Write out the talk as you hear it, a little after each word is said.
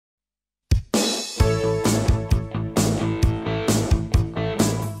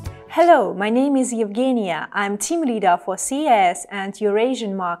Hello, my name is Evgenia. I'm team leader for CIS and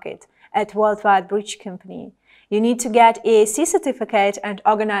Eurasian market at Worldwide Bridge Company. You need to get EAC certificate and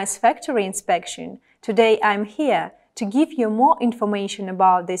organize factory inspection. Today I'm here to give you more information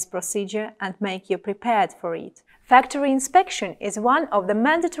about this procedure and make you prepared for it. Factory inspection is one of the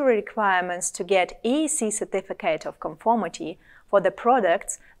mandatory requirements to get EAC Certificate of Conformity for the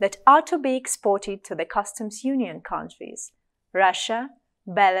products that are to be exported to the customs union countries: Russia,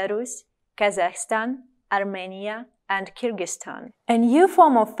 Belarus, Kazakhstan, Armenia and Kyrgyzstan. A new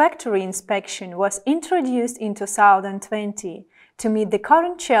form of factory inspection was introduced in 2020 to meet the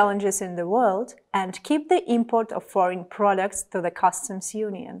current challenges in the world and keep the import of foreign products to the customs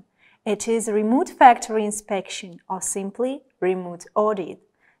union. It is remote factory inspection, or simply remote audit.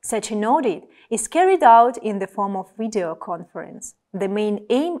 Such an audit is carried out in the form of video conference. The main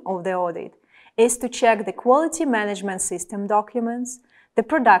aim of the audit is to check the quality management system documents, the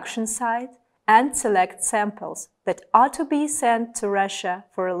production site, and select samples that are to be sent to Russia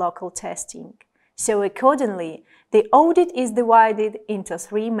for a local testing. So accordingly, the audit is divided into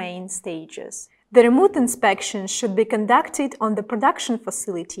three main stages. The remote inspection should be conducted on the production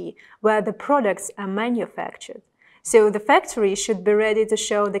facility where the products are manufactured. So the factory should be ready to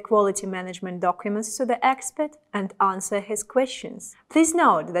show the quality management documents to the expert and answer his questions. Please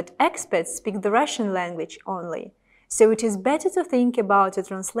note that experts speak the Russian language only, so it is better to think about a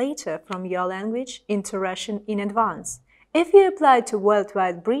translator from your language into Russian in advance. If you apply to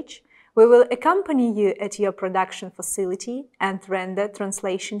Worldwide Bridge, we will accompany you at your production facility and render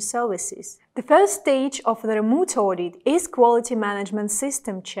translation services. The first stage of the remote audit is quality management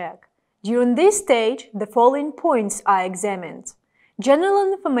system check. During this stage, the following points are examined: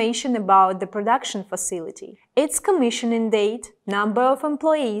 general information about the production facility, its commissioning date, number of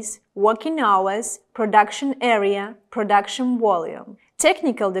employees, working hours, production area, production volume,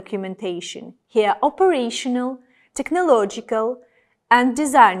 technical documentation. Here, operational, technological, and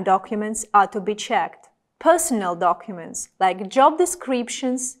design documents are to be checked. Personal documents like job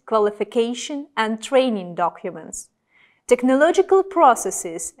descriptions, qualification, and training documents. Technological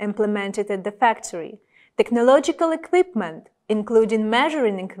processes implemented at the factory. Technological equipment, including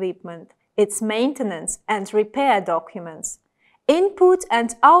measuring equipment, its maintenance and repair documents. Input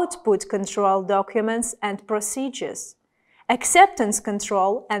and output control documents and procedures. Acceptance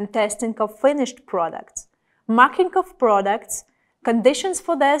control and testing of finished products. Marking of products, conditions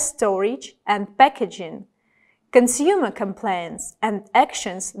for their storage and packaging. Consumer complaints and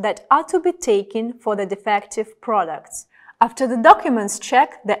actions that are to be taken for the defective products. After the documents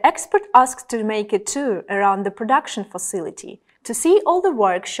check, the expert asks to make a tour around the production facility to see all the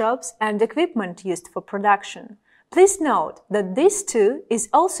workshops and equipment used for production. Please note that this tour is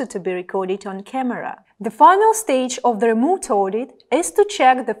also to be recorded on camera. The final stage of the remote audit is to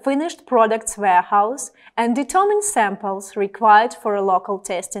check the finished products warehouse and determine samples required for a local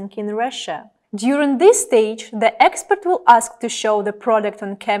testing in Russia. During this stage, the expert will ask to show the product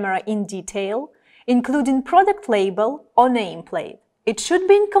on camera in detail, including product label or nameplate. It should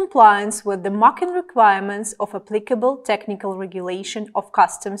be in compliance with the marking requirements of applicable technical regulation of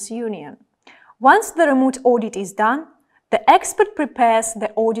Customs Union. Once the remote audit is done, the expert prepares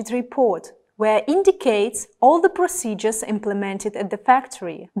the audit report, where indicates all the procedures implemented at the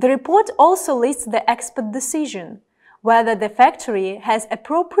factory. The report also lists the expert decision, whether the factory has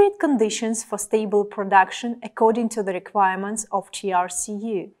appropriate conditions for stable production according to the requirements of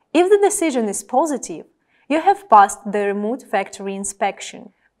TRCU. If the decision is positive, you have passed the remote factory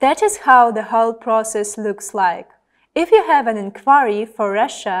inspection. That is how the whole process looks like. If you have an inquiry for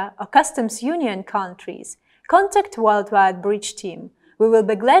Russia or Customs Union countries, contact Worldwide Bridge team. We will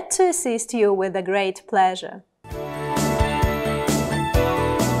be glad to assist you with a great pleasure.